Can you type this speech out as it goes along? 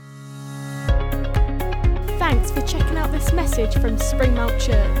Thanks for checking out this message from Springmount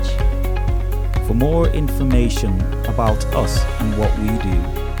Church. For more information about us and what we do,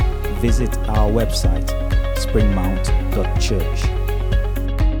 visit our website, springmount.church.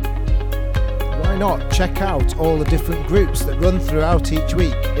 Why not check out all the different groups that run throughout each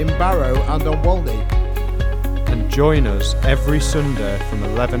week in Barrow and on Walney? And join us every Sunday from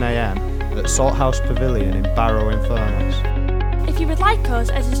 11 a.m. at Salthouse Pavilion in Barrow-in-Furness. If you would like us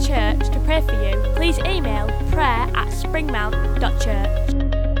as a church to pray for you, please email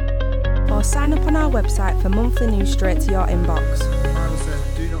prayer@springmount.church. Or sign up on our website for monthly news straight to your inbox. The Bible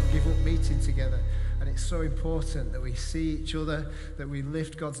says, do not give up meeting together. And it's so important that we see each other, that we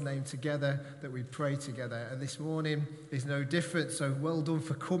lift God's name together, that we pray together. And this morning is no different. So well done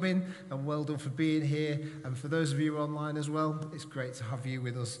for coming and well done for being here. And for those of you online as well, it's great to have you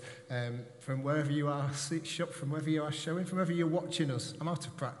with us from wherever you are, from wherever you are showing, from wherever you're watching us. I'm out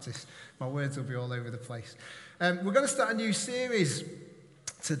of practice. My words will be all over the place. We're going to start a new series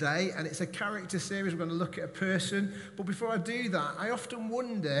today, and it's a character series. We're going to look at a person, but before I do that, I often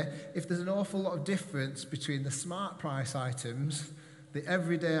wonder if there's an awful lot of difference between the smart price items, the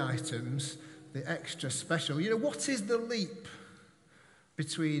everyday items, the extra special. You know, what is the leap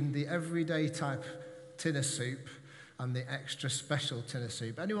between the everyday type tin of soup and the extra special tin of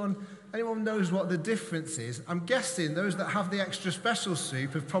soup? Anyone knows what the difference is? I'm guessing those that have the extra special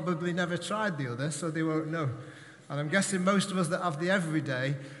soup have probably never tried the other, so they won't know. And I'm guessing most of us that have the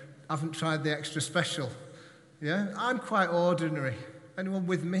everyday haven't tried the extra special. Yeah? I'm quite ordinary. Anyone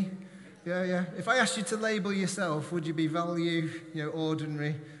with me? Yeah. If I asked you to label yourself, would you be value,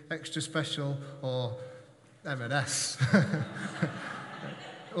 ordinary, extra special, or M&S?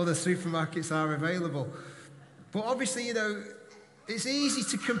 Other supermarkets are available. But obviously, it's easy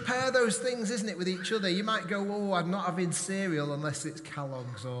to compare those things, isn't it, with each other? You might go, oh, I'm not having cereal unless it's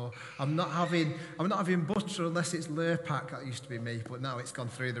Kellogg's, or I'm not having butter unless it's Lurpak. That used to be me, but now it's gone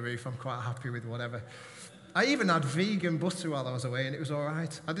through the roof. I'm quite happy with whatever. I even had vegan butter while I was away, and it was all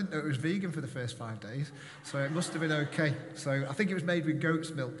right. I didn't know it was vegan for the first 5 days, so it must have been okay. So I think it was made with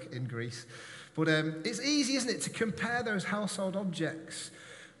goat's milk in Greece. But it's easy, isn't it, to compare those household objects.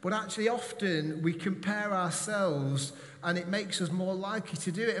 But actually often we compare ourselves and it makes us more likely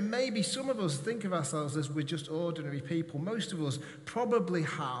to do it. And maybe some of us think of ourselves as we're just ordinary people. Most of us probably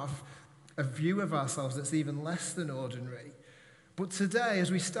have a view of ourselves that's even less than ordinary. But today,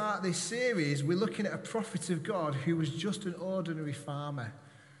 as we start this series, we're looking at a prophet of God who was just an ordinary farmer.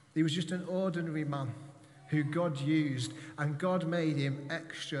 He was just an ordinary man who God used, and God made him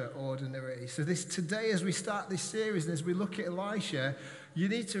extraordinary. So today, as we start this series and as we look at Elisha, you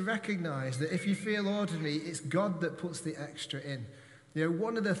need to recognize that if you feel ordinary, it's God that puts the extra in.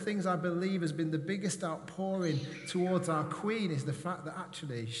 One of the things I believe has been the biggest outpouring towards our Queen is the fact that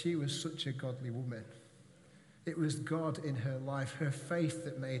actually she was such a godly woman. It was God in her life, her faith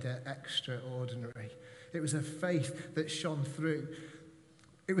that made her extraordinary. It was her faith that shone through.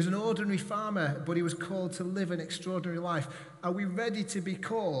 It was an ordinary farmer, but he was called to live an extraordinary life. Are we ready to be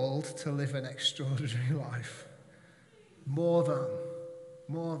called to live an extraordinary life? More than.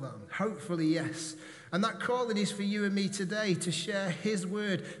 Hopefully, yes. And that calling is for you and me today to share his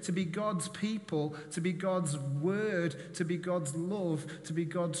word, to be God's people, to be God's word, to be God's love, to be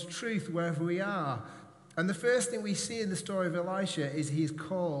God's truth wherever we are. And the first thing we see in the story of Elisha is he's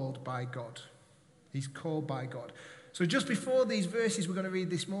called by God. He's called by God. So just before these verses we're going to read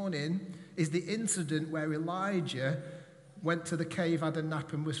this morning is the incident where Elijah went to the cave, had a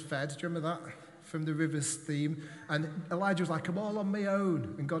nap and was fed. Do you remember that? From the Rivers theme. And Elijah was like, I'm all on my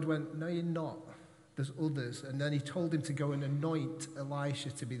own. And God went, no, you're not. There's others. And then he told him to go and anoint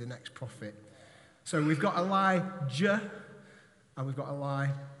Elisha to be the next prophet. So we've got Elijah and we've got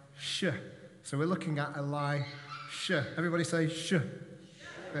Elisha. So we're looking at Elisha. Everybody say sh.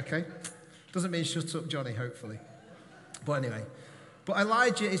 Okay. Doesn't mean shut up, Johnny, hopefully. But anyway. But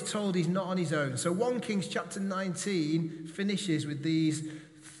Elijah is told he's not on his own. So 1 Kings chapter 19 finishes with these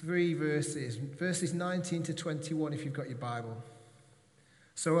 3 verses. Verses 19 to 21 if you've got your Bible.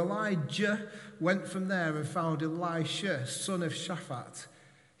 So Elijah went from there and found Elisha, son of Shaphat.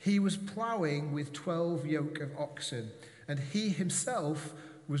 He was ploughing with 12 yoke of oxen, and he himself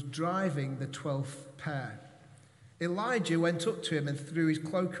was driving the 12th pair. Elijah went up to him and threw his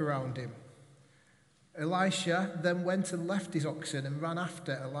cloak around him. Elisha then went and left his oxen and ran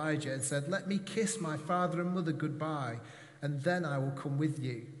after Elijah and said, let me kiss my father and mother goodbye, and then I will come with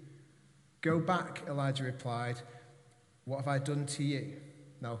you. Go back, Elijah replied. What have I done to you?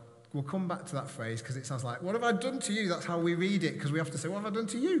 Now, we'll come back to that phrase because it sounds like, what have I done to you? That's how we read it, because we have to say, what have I done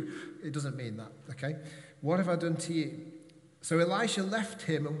to you? It doesn't mean that, okay? What have I done to you? So Elisha left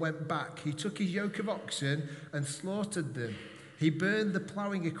him and went back. He took his yoke of oxen and slaughtered them. He burned the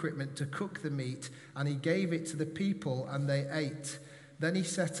ploughing equipment to cook the meat, and he gave it to the people, and they ate. Then he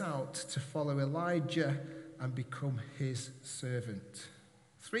set out to follow Elijah and become his servant.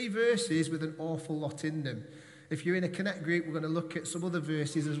 3 verses with an awful lot in them. If you're in a Connect group, we're going to look at some other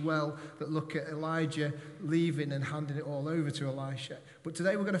verses as well that look at Elijah leaving and handing it all over to Elisha. But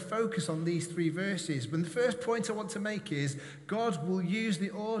today we're going to focus on these 3 verses. But the first point I want to make is God will use the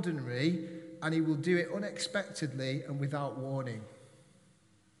ordinary and he will do it unexpectedly and without warning.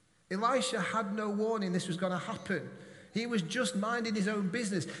 Elisha had no warning this was going to happen. He was just minding his own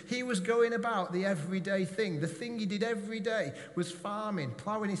business. He was going about the everyday thing. The thing he did every day was farming,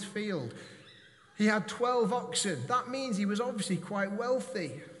 ploughing his field. He had 12 oxen. That means he was obviously quite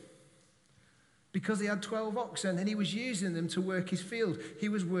wealthy because he had 12 oxen and he was using them to work his field. He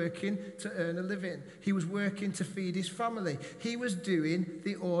was working to earn a living. He was working to feed his family. He was doing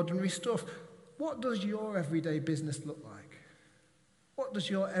the ordinary stuff. What does your everyday business look like? What does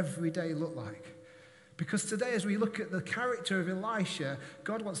your everyday look like? Because today, as we look at the character of Elisha,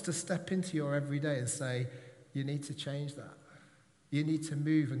 God wants to step into your everyday and say, you need to change that. You need to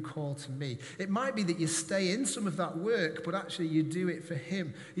move and call to me. It might be that you stay in some of that work, but actually you do it for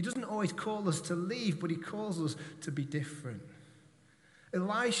him. He doesn't always call us to leave, but he calls us to be different.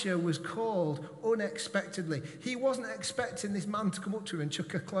 Elisha was called unexpectedly. He wasn't expecting this man to come up to him and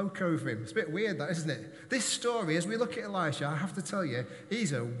chuck a cloak over him. It's a bit weird, that, isn't it? This story, as we look at Elisha, I have to tell you,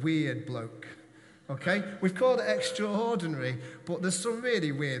 he's a weird bloke. Okay? We've called it extraordinary, but there's some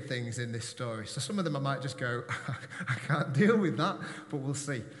really weird things in this story. So some of them I might just go, I can't deal with that, but we'll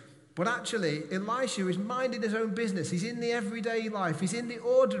see. But actually, Elisha is minding his own business. He's in the everyday life. He's in the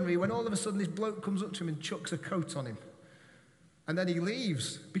ordinary when all of a sudden this bloke comes up to him and chucks a coat on him. And then he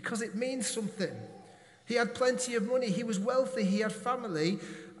leaves because it means something. He had plenty of money. He was wealthy. He had family.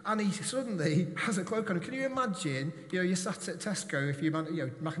 And he suddenly has a cloak on him. Can you imagine, you're sat at Tesco, if you're man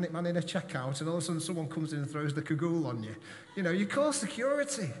in a checkout, and all of a sudden someone comes in and throws the cagoule on you. You call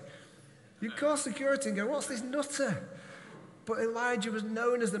security. You call security and go, what's this nutter? But Elijah was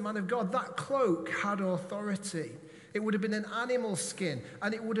known as the man of God. That cloak had authority. It would have been an animal skin,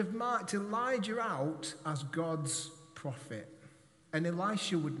 and it would have marked Elijah out as God's prophet. And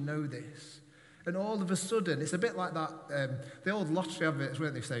Elisha would know this. And all of a sudden, it's a bit like that, the old lottery adverts,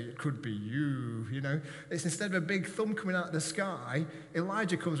 where they say, it could be you, It's instead of a big thumb coming out of the sky,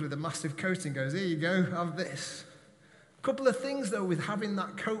 Elijah comes with a massive coat and goes, here you go, have this. A couple of things, though, with having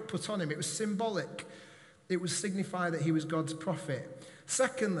that coat put on him. It was symbolic. It would signify that he was God's prophet.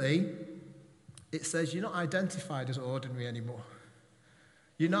 Secondly, it says you're not identified as ordinary anymore.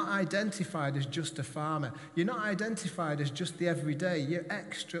 You're not identified as just a farmer. You're not identified as just the everyday. You're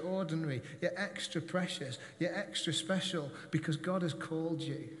extraordinary. You're extra precious. You're extra special because God has called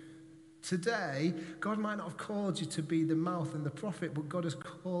you. Today, God might not have called you to be the mouth and the prophet, but God has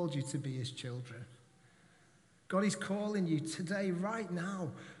called you to be his children. God is calling you today, right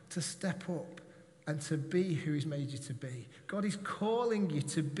now, to step up and to be who he's made you to be. God is calling you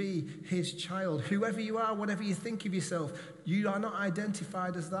to be his child. Whoever you are, whatever you think of yourself, you are not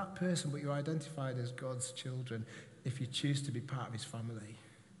identified as that person, but you're identified as God's children if you choose to be part of his family.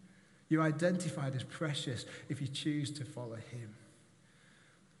 You're identified as precious if you choose to follow him.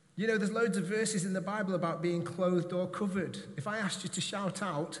 There's loads of verses in the Bible about being clothed or covered. If I asked you to shout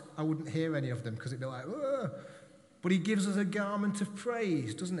out, I wouldn't hear any of them because it'd be like, ugh. But he gives us a garment of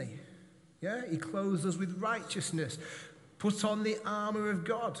praise, doesn't he? Yeah, he clothes us with righteousness. Put on the armor of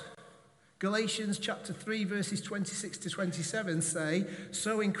God. Galatians chapter 3, verses 26 to 27 say,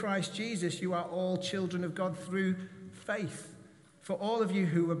 so in Christ Jesus you are all children of God through faith. For all of you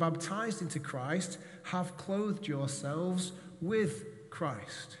who were baptized into Christ have clothed yourselves with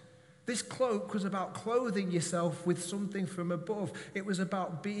Christ. This cloak was about clothing yourself with something from above. It was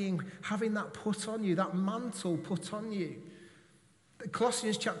about having that put on you, that mantle put on you.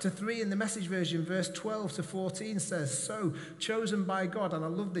 Colossians chapter 3 in the Message version, verse 12 to 14 says, so, chosen by God, and I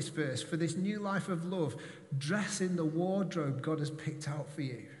love this verse, for this new life of love, dress in the wardrobe God has picked out for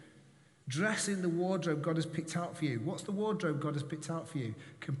you. Dress in the wardrobe God has picked out for you. What's the wardrobe God has picked out for you?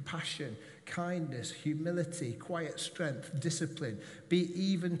 Compassion, kindness, humility, quiet strength, discipline. Be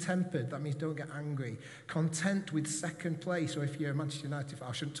even-tempered. That means don't get angry. Content with second place, or if you're a Manchester United fan,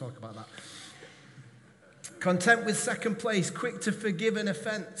 I shouldn't talk about that. Content with second place, quick to forgive an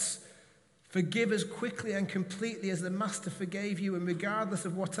offense. Forgive as quickly and completely as the Master forgave you, and regardless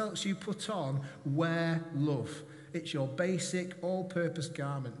of what else you put on, wear love. It's your basic, all-purpose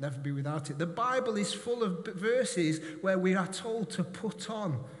garment. Never be without it. The Bible is full of verses where we are told to put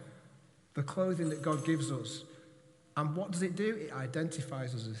on the clothing that God gives us. And what does it do? It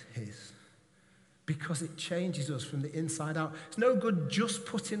identifies us as his. Because it changes us from the inside out. It's no good just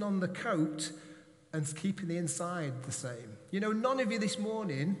putting on the coat and keeping the inside the same. You know, none of you this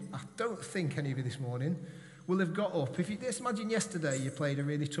morning, I don't think any of you this morning, will have got up. If you just imagine yesterday you played a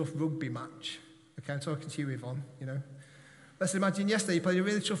really tough rugby match. Okay, I'm talking to you, Yvonne, you know. Let's imagine yesterday you played a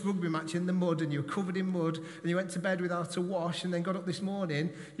really tough rugby match in the mud and you were covered in mud and you went to bed without a wash and then got up this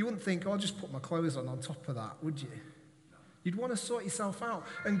morning. You wouldn't think, oh, I'll just put my clothes on top of that, would you? You'd want to sort yourself out.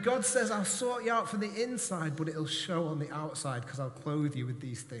 And God says, I'll sort you out from the inside, but it'll show on the outside because I'll clothe you with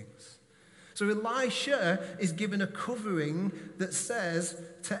these things. So Elisha is given a covering that says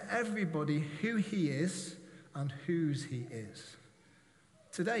to everybody who he is and whose he is.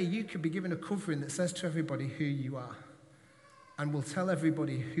 Today, you could be given a covering that says to everybody who you are. And we'll tell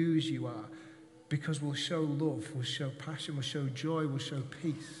everybody whose you are because we'll show love, we'll show passion, we'll show joy, we'll show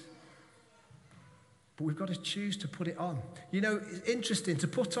peace. But we've got to choose to put it on. You know, it's interesting. To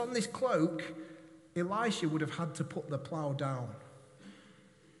put on this cloak, Elisha would have had to put the plough down.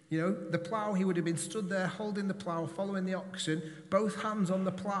 You know, the plough, he would have been stood there holding the plough, following the oxen, both hands on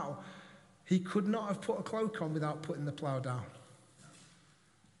the plough. He could not have put a cloak on without putting the plough down.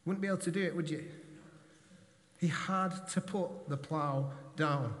 Wouldn't be able to do it, would you? He had to put the plough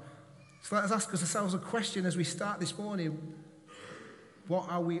down. So let's ask ourselves a question as we start this morning. What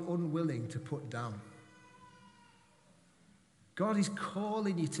are we unwilling to put down? God is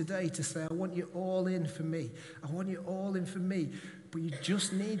calling you today to say, I want you all in for me. I want you all in for me. But you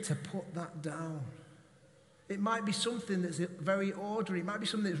just need to put that down. It might be something that's very ordinary. It might be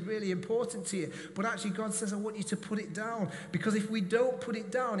something that's really important to you. But actually God says, I want you to put it down. Because if we don't put it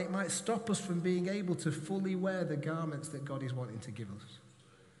down, it might stop us from being able to fully wear the garments that God is wanting to give us.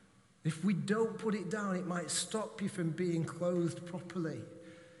 If we don't put it down, it might stop you from being clothed properly.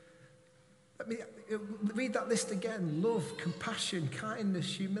 Let me read that list again. Love, compassion,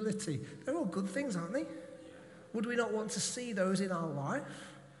 kindness, humility. They're all good things, aren't they? Would we not want to see those in our life?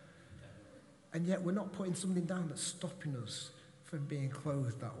 And yet we're not putting something down that's stopping us from being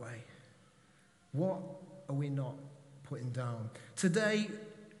clothed that way. What are we not putting down? Today,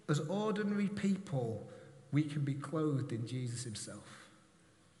 as ordinary people, we can be clothed in Jesus himself.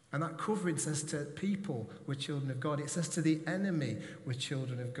 And that covering says to people, we're children of God. It says to the enemy, we're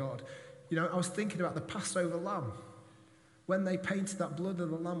children of God. You know, I was thinking about the Passover lamb. When they painted that blood of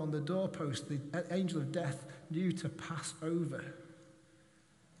the lamb on the doorpost, the angel of death knew to pass over.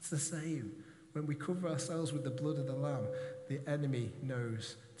 It's the same. When we cover ourselves with the blood of the lamb, the enemy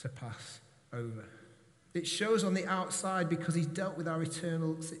knows to pass over. It shows on the outside because he's dealt with our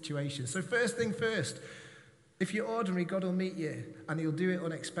eternal situation. So first thing first, if you're ordinary, God will meet you and he'll do it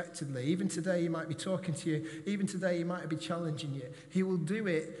unexpectedly. Even today he might be talking to you. Even today he might be challenging you. He will do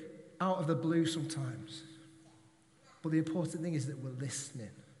it out of the blue sometimes. But the important thing is that we're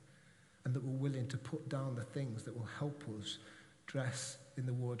listening and that we're willing to put down the things that will help us dress in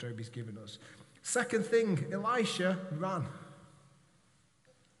the wardrobe he's given us. Second thing, Elisha ran.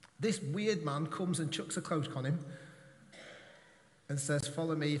 This weird man comes and chucks a cloak on him and says,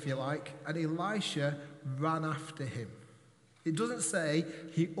 follow me if you like. And Elisha ran after him. It doesn't say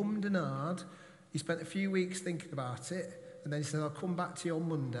he ummed and ahed. He spent a few weeks thinking about it. And then he said, I'll come back to you on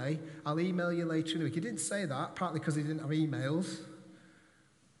Monday. I'll email you later in the week. He didn't say that, partly because he didn't have emails.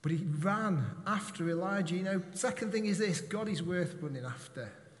 But he ran after Elijah. You know, second thing is this, God is worth running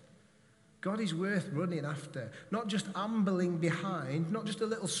after. God is worth running after. Not just ambling behind, not just a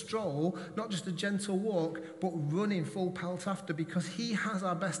little stroll, not just a gentle walk, but running full pelt after because he has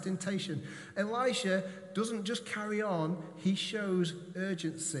our best intention. Elisha doesn't just carry on, he shows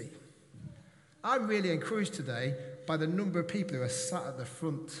urgency. I'm really encouraged today by the number of people who are sat at the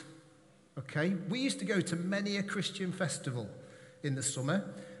front. Okay? We used to go to many a Christian festival in the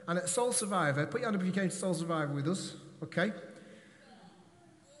summer. And at Soul Survivor, put your hand up if you came to Soul Survivor with us. Okay?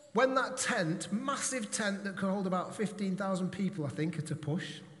 When that tent, massive tent that could hold about 15,000 people, I think, at a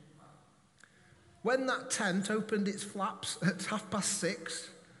push. When that tent opened its flaps at 6:30,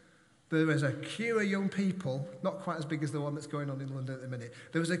 there was a queue of young people, not quite as big as the one that's going on in London at the minute.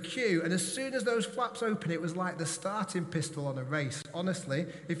 There was a queue, and as soon as those flaps opened, it was like the starting pistol on a race. Honestly,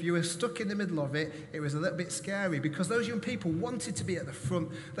 if you were stuck in the middle of it, it was a little bit scary because those young people wanted to be at the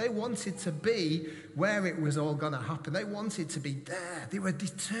front. They wanted to be where it was all going to happen. They wanted to be there. They were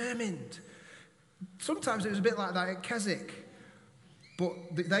determined. Sometimes it was a bit like that at Keswick, but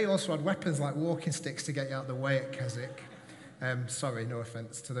they also had weapons like walking sticks to get you out of the way at Keswick. Sorry, no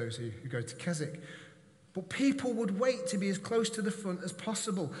offence to those who go to Keswick. But people would wait to be as close to the front as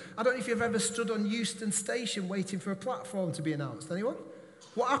possible. I don't know if you've ever stood on Euston Station waiting for a platform to be announced. Anyone?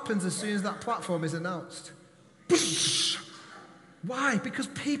 What happens as soon as that platform is announced? Why? Because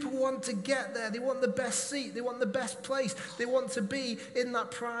people want to get there. They want the best seat. They want the best place. They want to be in that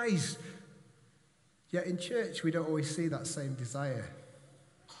prize. Yet in church, we don't always see that same desire.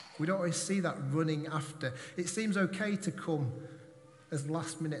 We don't always see that running after. It seems okay to come as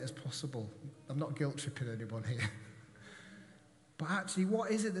last minute as possible. I'm not guilt-tripping anyone here. But actually,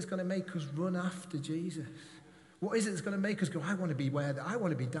 what is it that's going to make us run after Jesus? What is it that's going to make us go, I want to be I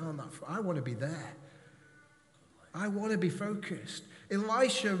want to be down that, I want to be there. I want to be focused.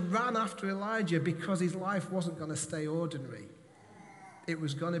 Elisha ran after Elijah because his life wasn't going to stay ordinary. It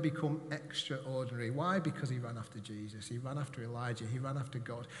was going to become extraordinary. Why? Because he ran after Jesus. He ran after Elijah. He ran after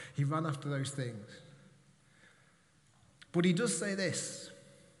God. He ran after those things. But he does say this.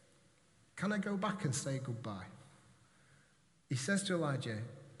 Can I go back and say goodbye? He says to Elijah,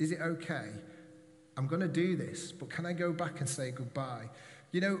 is it okay? I'm going to do this, but can I go back and say goodbye?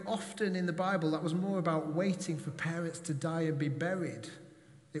 You know, often in the Bible, that was more about waiting for parents to die and be buried.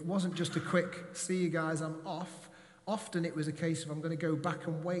 It wasn't just a quick, see you guys, I'm off. Often it was a case of, I'm going to go back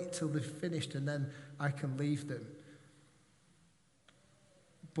and wait till they've finished and then I can leave them.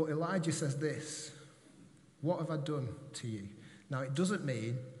 But Elijah says this, what have I done to you? Now, it doesn't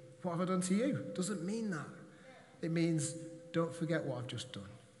mean, what have I done to you? It doesn't mean that. It means, don't forget what I've just done.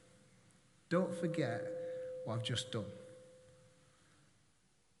 Don't forget what I've just done.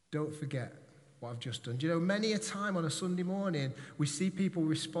 Don't forget what I've just done. Do you know, many a time on a Sunday morning, we see people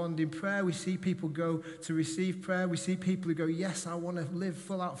respond in prayer. We see people go to receive prayer. We see people who go, yes, I want to live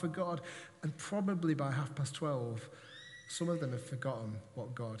full out for God. And probably by 12:30, some of them have forgotten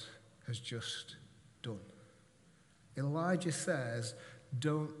what God has just done. Elijah says,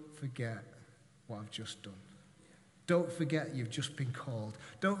 don't forget what I've just done. Don't forget you've just been called.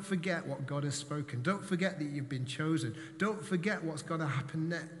 Don't forget what God has spoken. Don't forget that you've been chosen. Don't forget what's going to happen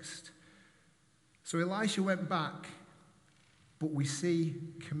next. So Elisha went back, but we see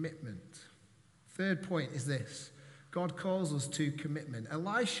commitment. Third point is this. God calls us to commitment.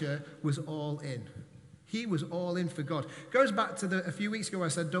 Elisha was all in. He was all in for God. Goes back to a few weeks ago I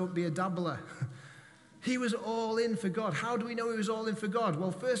said, don't be a dabbler. He was all in for God. How do we know he was all in for God? Well,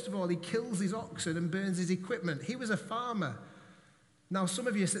 first of all, he kills his oxen and burns his equipment. He was a farmer. Now, some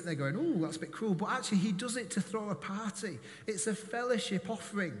of you are sitting there going, oh, that's a bit cruel. But actually, he does it to throw a party. It's a fellowship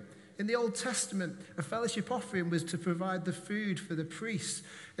offering. In the Old Testament, a fellowship offering was to provide the food for the priests.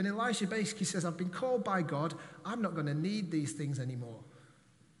 And Elisha basically says, I've been called by God. I'm not going to need these things anymore.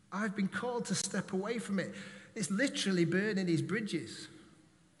 I've been called to step away from it. It's literally burning his bridges.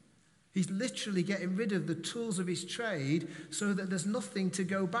 He's literally getting rid of the tools of his trade so that there's nothing to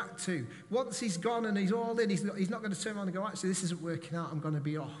go back to. Once he's gone and he's all in, he's not going to turn around and go, actually, this isn't working out, I'm going to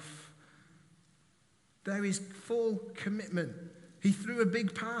be off. There is full commitment. He threw a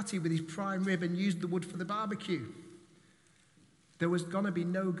big party with his prime rib and used the wood for the barbecue. There was going to be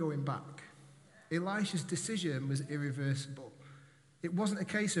no going back. Elisha's decision was irreversible. It wasn't a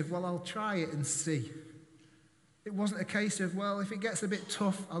case of, well, I'll try it and see. It wasn't a case of, well, if it gets a bit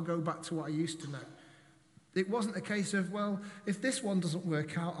tough, I'll go back to what I used to know. It wasn't a case of, well, if this one doesn't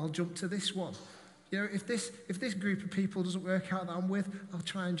work out, I'll jump to this one. You know, if this group of people doesn't work out that I'm with, I'll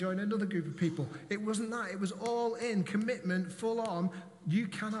try and join another group of people. It wasn't that. It was all in, commitment, full on. You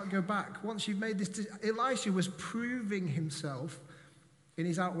cannot go back. Once you've made this, Elisha was proving himself in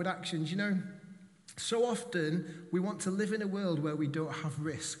his outward actions. You know, so often we want to live in a world where we don't have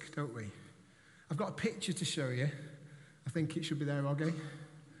risk, don't we? I've got a picture to show you. I think it should be there, Oggy.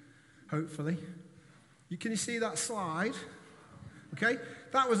 Hopefully. Can you see that slide? Okay?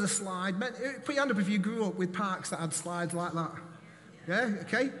 That was a slide. Put your hand up if you grew up with parks that had slides like that. Yeah?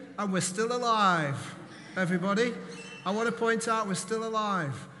 Okay? And we're still alive, everybody. I want to point out we're still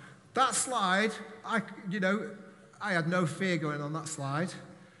alive. That slide, I had no fear going on that slide.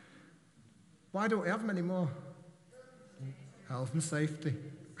 Why don't we have them anymore? Health and safety.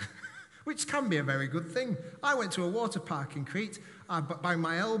 Which can be a very good thing. I went to a water park in Crete. I banged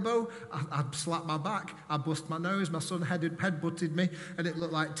my elbow, I slapped my back, I bust my nose, my son head-butted me, and it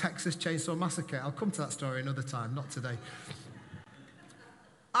looked like Texas Chainsaw Massacre. I'll come to that story another time, not today.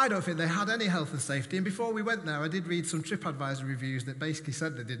 I don't think they had any health and safety, and before we went there, I did read some TripAdvisor reviews that basically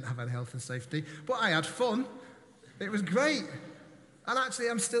said they didn't have any health and safety, but I had fun. It was great. And actually,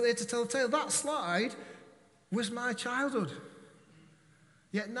 I'm still here to tell the tale. That slide was my childhood.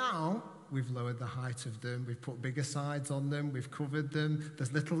 Yet now, we've lowered the height of them, we've put bigger sides on them, we've covered them,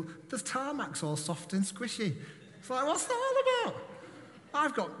 there's tarmac's all soft and squishy. It's like, what's that all about?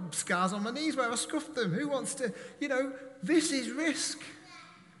 I've got scars on my knees where I scuffed them. Who wants to, this is risk.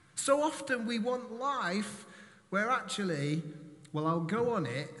 So often we want life where actually, well, I'll go on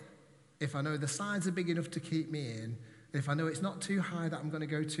it if I know the sides are big enough to keep me in, if I know it's not too high that I'm going to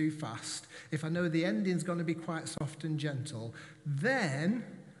go too fast, if I know the ending's going to be quite soft and gentle, then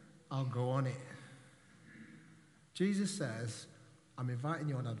I'll go on it. Jesus says, I'm inviting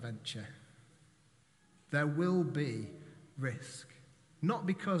you on adventure. There will be risk. Not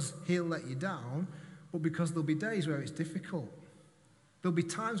because he'll let you down, but because there'll be days where it's difficult. There'll be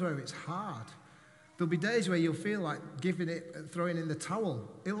times where it's hard. There'll be days where you'll feel like giving it and throwing in the towel.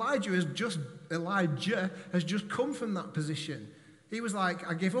 Elijah has just come from that position. He was like,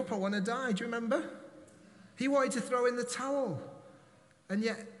 I give up, I want to die. Do you remember? He wanted to throw in the towel. And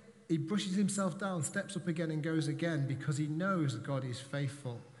yet he brushes himself down, steps up again and goes again because he knows God is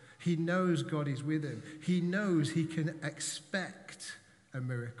faithful. He knows God is with him. He knows he can expect a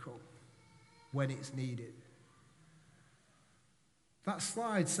miracle when it's needed. That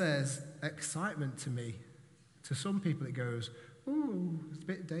slide says excitement to me. To some people it goes, ooh, it's a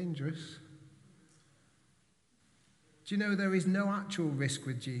bit dangerous. Do you know there is no actual risk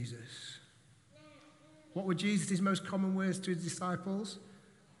with Jesus? What were Jesus' most common words to his disciples?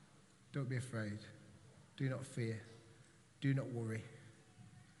 Don't be afraid. Do not fear. Do not worry.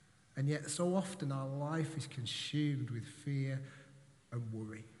 And yet so often our life is consumed with fear and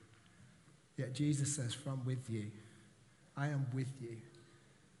worry. Yet Jesus says, from with you. I am with you.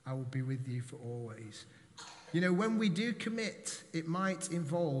 I will be with you for always. You know, when we do commit, it might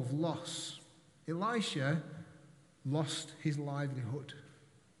involve loss. Elisha lost his livelihood.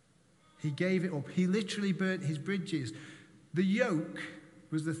 He gave it up. He literally burnt his bridges. The yoke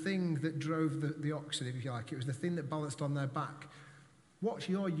was the thing that drove the oxen, if you like. It was the thing that balanced on their back. What's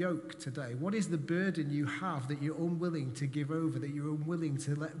your yoke today? What is the burden you have that you're unwilling to give over, that you're unwilling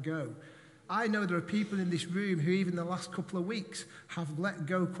to let go? I know there are people in this room who even the last couple of weeks have let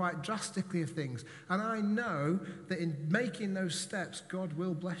go quite drastically of things. And I know that in making those steps, God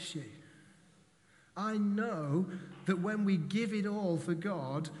will bless you. I know that when we give it all for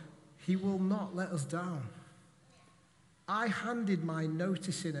God, he will not let us down. I handed my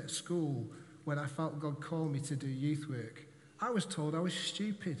notice in at school when I felt God called me to do youth work. I was told I was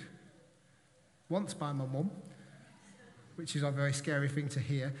stupid. Once by my mum, which is a very scary thing to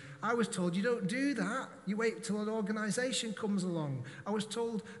hear. I was told, you don't do that. You wait till an organisation comes along. I was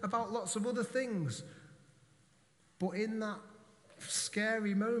told about lots of other things. But in that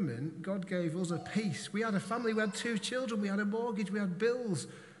scary moment, God gave us a peace. We had a family, we had 2 children, we had a mortgage, we had bills.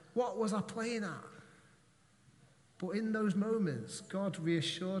 What was I playing at? But in those moments, God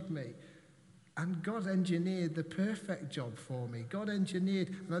reassured me. And God engineered the perfect job for me. God engineered,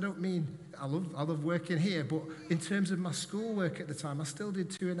 and I don't mean, I love working here, but in terms of my schoolwork at the time, I still did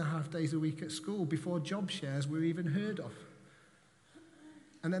 2.5 days a week at school before job shares were even heard of.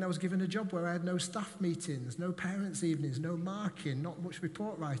 And then I was given a job where I had no staff meetings, no parents' evenings, no marking, not much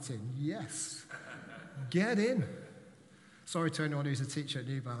report writing. Yes, get in. Sorry to anyone who's a teacher at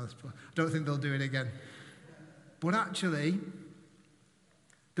New Balance, but I don't think they'll do it again. But actually,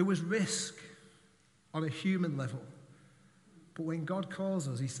 there was risk on a human level. But when God calls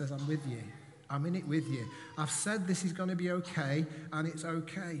us, he says, I'm with you. I'm in it with you. I've said this is going to be okay, and it's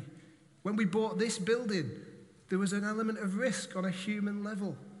okay. When we bought this building, there was an element of risk on a human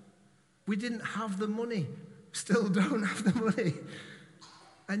level. We didn't have the money. Still don't have the money.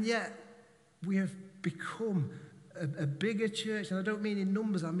 And yet, we have become a bigger church. And I don't mean in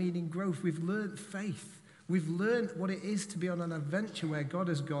numbers, I mean in growth. We've learned faith. We've learned what it is to be on an adventure where God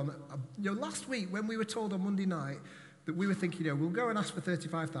has gone. Last week when we were told on Monday night that we were thinking, we'll go and ask for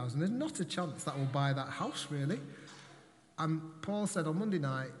 35,000. There's not a chance that we'll buy that house, really. And Paul said on Monday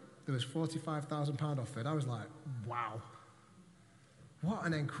night there was £45,000 offered. I was like, wow. What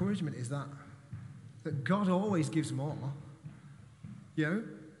an encouragement is that? That God always gives more.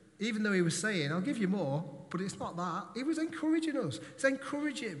 Even though he was saying, I'll give you more, but it's not that. He was encouraging us. It's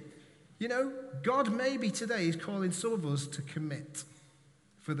encouraging. God maybe today is calling some of us to commit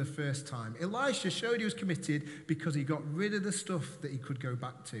for the first time. Elisha showed he was committed because he got rid of the stuff that he could go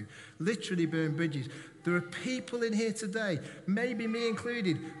back to. Literally burn bridges. There are people in here today, maybe me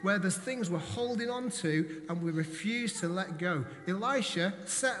included, where there's things we're holding on to and we refuse to let go. Elisha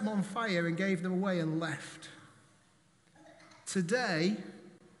set them on fire and gave them away and left. Today,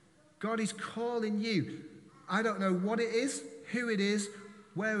 God is calling you. I don't know what it is, who it is,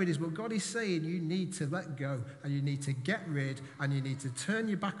 where it is, but God is saying you need to let go and you need to get rid and you need to turn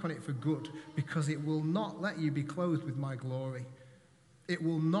your back on it for good, because it will not let you be clothed with my glory. It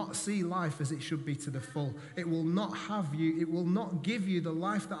will not see life as it should be to the full. It will not have you, it will not give you the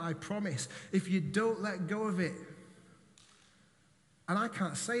life that I promise if you don't let go of it. And I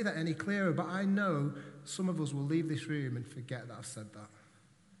can't say that any clearer, but I know some of us will leave this room and forget that I've said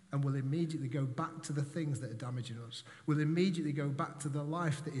that. And we'll immediately go back to the things that are damaging us. We'll immediately go back to the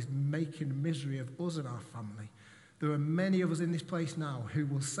life that is making misery of us and our family. There are many of us in this place now who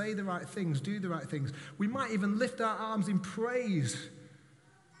will say the right things, do the right things. We might even lift our arms in praise.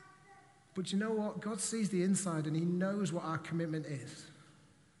 But you know what? God sees the inside and he knows what our commitment is.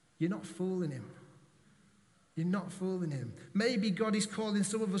 You're not fooling him. You're not fooling him. Maybe God is calling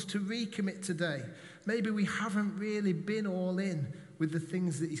some of us to recommit today. Maybe we haven't really been all in with the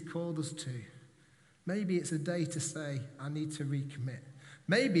things that he's called us to. Maybe it's a day to say, I need to recommit.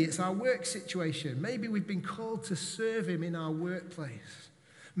 Maybe it's our work situation. Maybe we've been called to serve him in our workplace.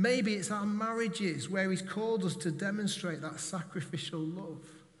 Maybe it's our marriages where he's called us to demonstrate that sacrificial love.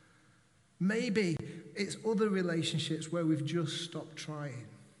 Maybe it's other relationships where we've just stopped trying.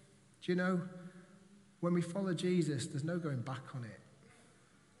 Do you know, when we follow Jesus, there's no going back on it.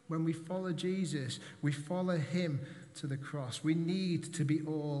 When we follow Jesus, we follow him to the cross. We need to be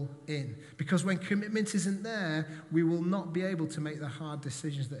all in. Because when commitment isn't there, we will not be able to make the hard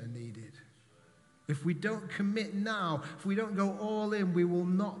decisions that are needed. If we don't commit now, if we don't go all in, we will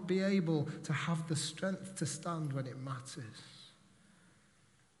not be able to have the strength to stand when it matters.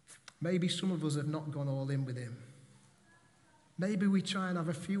 Maybe some of us have not gone all in with him. Maybe we try and have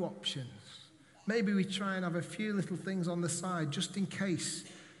a few options. Maybe we try and have a few little things on the side just in case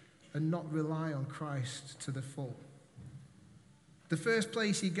and not rely on Christ to the full. The first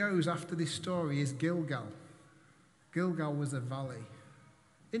place he goes after this story is Gilgal. Gilgal was a valley.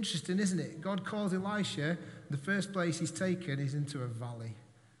 Interesting, isn't it? God calls Elisha. The first place he's taken is into a valley.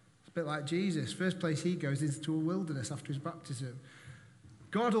 It's a bit like Jesus. First place he goes is into a wilderness after his baptism.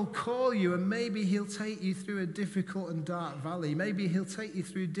 God will call you and maybe he'll take you through a difficult and dark valley. Maybe he'll take you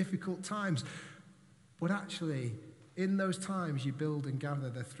through difficult times. But actually, in those times you build and gather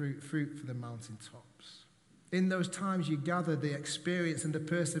the fruit for the mountaintops. In those times you gather the experience and the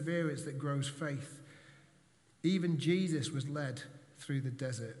perseverance that grows faith. Even Jesus was led through the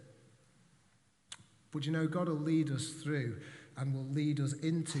desert. But you know, God will lead us through and will lead us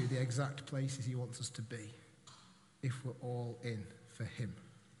into the exact places he wants us to be if we're all in for him.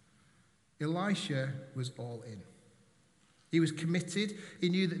 Elisha was all in. He was committed. He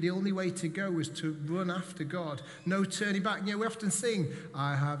knew that the only way to go was to run after God. No turning back. You know, we often sing,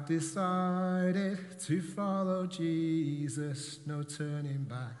 I have decided to follow Jesus. No turning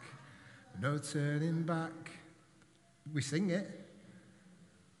back. No turning back. We sing it.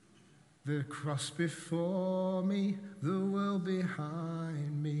 The cross before me, the world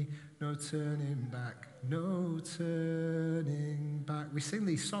behind me. No turning back. No turning back. We sing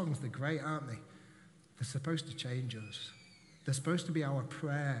these songs. They're great, aren't they? They're supposed to change us. They're supposed to be our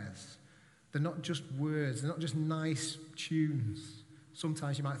prayers. They're not just words. They're not just nice tunes.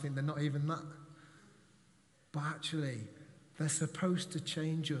 Sometimes you might think they're not even that. But actually, they're supposed to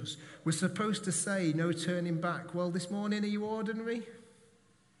change us. We're supposed to say, no turning back. Well, this morning, are you ordinary?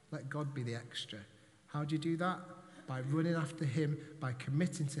 Let God be the extra. How do you do that? By running after him, by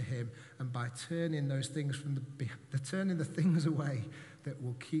committing to him, and by turning those things turning the things away that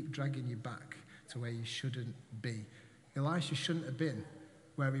will keep dragging you back to where you shouldn't be. Elisha shouldn't have been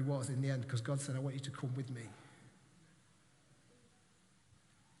where he was in the end because God said, I want you to come with me.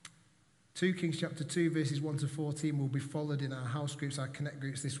 2 Kings chapter 2 verses 1 to 14 will be followed in our house groups, our connect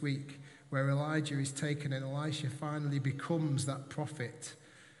groups this week, where Elijah is taken and Elisha finally becomes that prophet.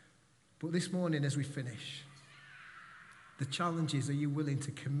 But this morning as we finish, the challenge is, are you willing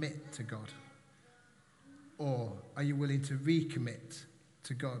to commit to God? Or are you willing to recommit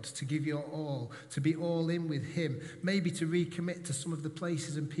to God, to give your all, to be all in with him, maybe to recommit to some of the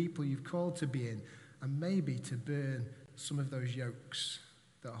places and people you've called to be in, and maybe to burn some of those yokes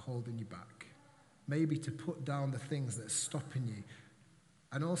that are holding you back, maybe to put down the things that are stopping you.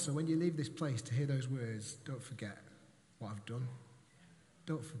 And also, when you leave this place to hear those words, don't forget what I've done.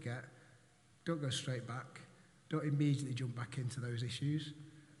 Don't forget. Don't go straight back. Don't immediately jump back into those issues.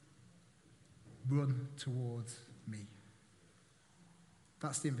 Run towards me.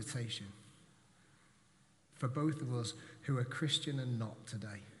 That's the invitation for both of us who are Christian and not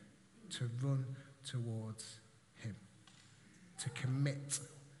today, to run towards him, to commit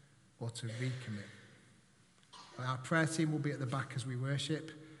or to recommit. And our prayer team will be at the back as we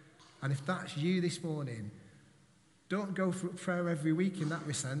worship. And if that's you this morning, don't go for prayer every week in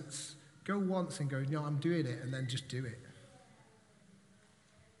that sense. Go once and go, no, I'm doing it, and then just do it.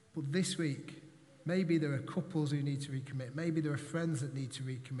 But this week, maybe there are couples who need to recommit. Maybe there are friends that need to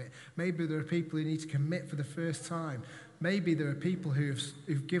recommit. Maybe there are people who need to commit for the first time. Maybe there are people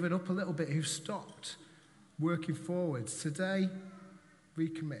who've given up a little bit, who've stopped working forwards. Today,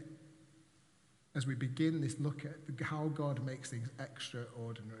 recommit. as we begin this look at how God makes things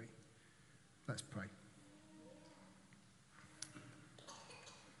extraordinary. Let's pray.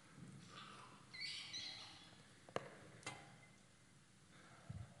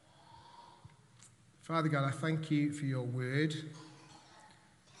 Father God, I thank you for your word.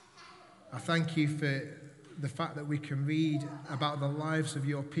 I thank you for the fact that we can read about the lives of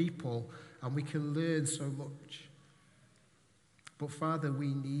your people and we can learn so much. But Father,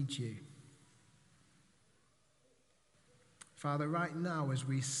 we need you. Father, right now as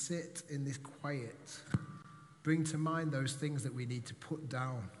we sit in this quiet, bring to mind those things that we need to put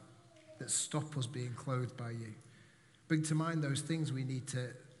down that stop us being clothed by you. Bring to mind those things we need to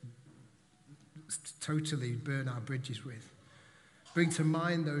totally burn our bridges with. Bring to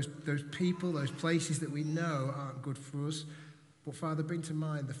mind those people, those places that we know aren't good for us. But Father, bring to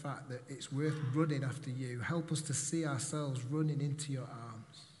mind the fact that it's worth running after you. Help us to see ourselves running into your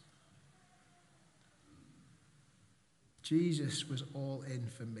arms. Jesus was all in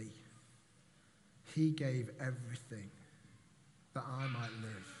for me. He gave everything that I might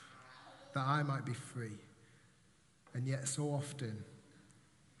live, that I might be free. And yet so often,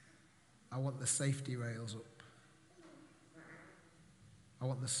 I want the safety rails up. I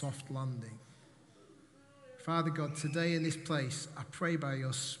want the soft landing. Father God, today in this place, I pray by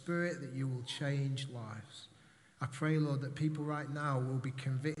your Spirit that you will change lives. I pray, Lord, that people right now will be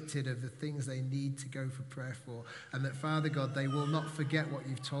convicted of the things they need to go for prayer for, and that, Father God, they will not forget what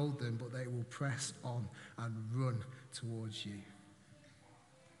you've told them, but they will press on and run towards you.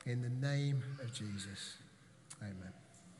 In the name of Jesus, amen.